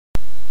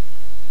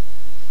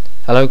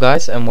Hello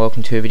guys, and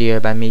welcome to a video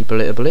by me,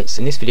 BulletOfBullets.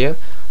 In this video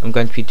I'm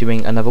going to be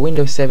doing another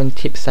Windows 7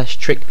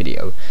 tip/trick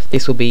video.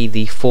 This will be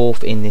the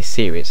fourth in this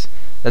series.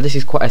 Now this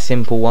is quite a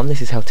simple one.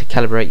 This is how to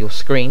calibrate your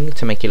screen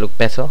to make it look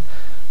better,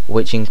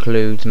 which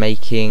includes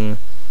making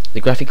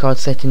the graphic card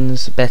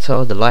settings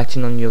better, the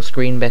lighting on your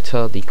screen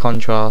better, the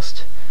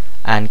contrast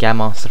and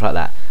gamma, stuff like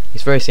that.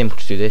 It's very simple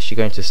to do this. You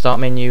go into the start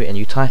menu and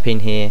you type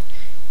in here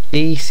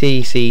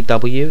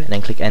DCCW and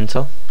then click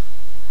enter.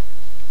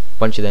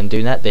 Once you then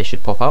do that, they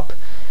should pop up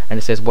and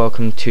it says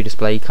welcome to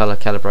display color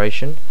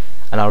calibration,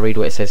 and I'll read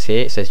what it says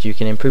here. It says you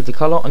can improve the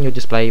color on your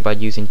display by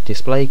using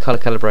display color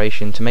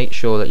calibration to make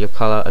sure that your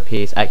color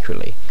appears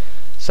accurately.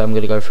 So I'm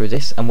going to go through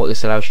this, and what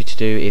this allows you to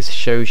do is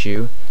shows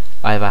you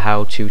either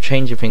how to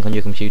change everything on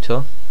your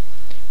computer,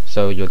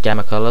 so your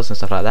gamma colors and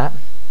stuff like that,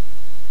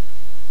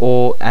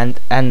 or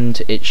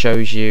and it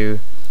shows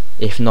you,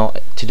 if not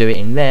to do it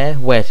in there,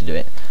 where to do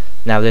it.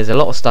 Now there's a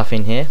lot of stuff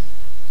in here,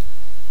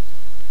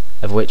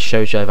 of which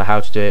shows you either how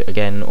to do it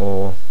again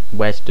or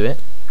where to do it.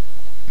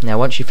 Now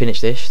once you finish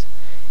this,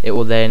 it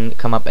will then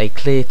come up a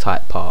clear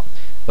type part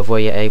of where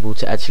you're able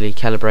to actually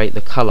calibrate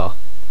the color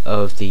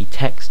of the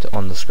text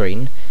on the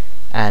screen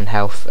and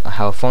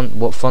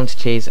what font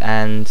it is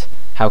and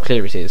how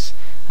clear it is,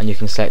 and you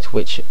can select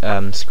which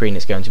screen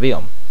it's going to be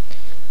on.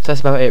 So that's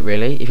about it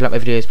really. If you like my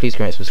videos, please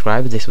comment and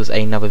subscribe. This was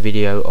another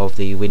video of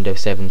the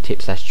Windows 7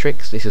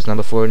 tips/tricks. This is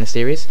number 4 in the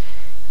series.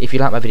 If you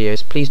like my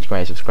videos, please do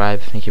comment and subscribe.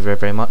 Thank you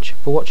very much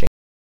for watching.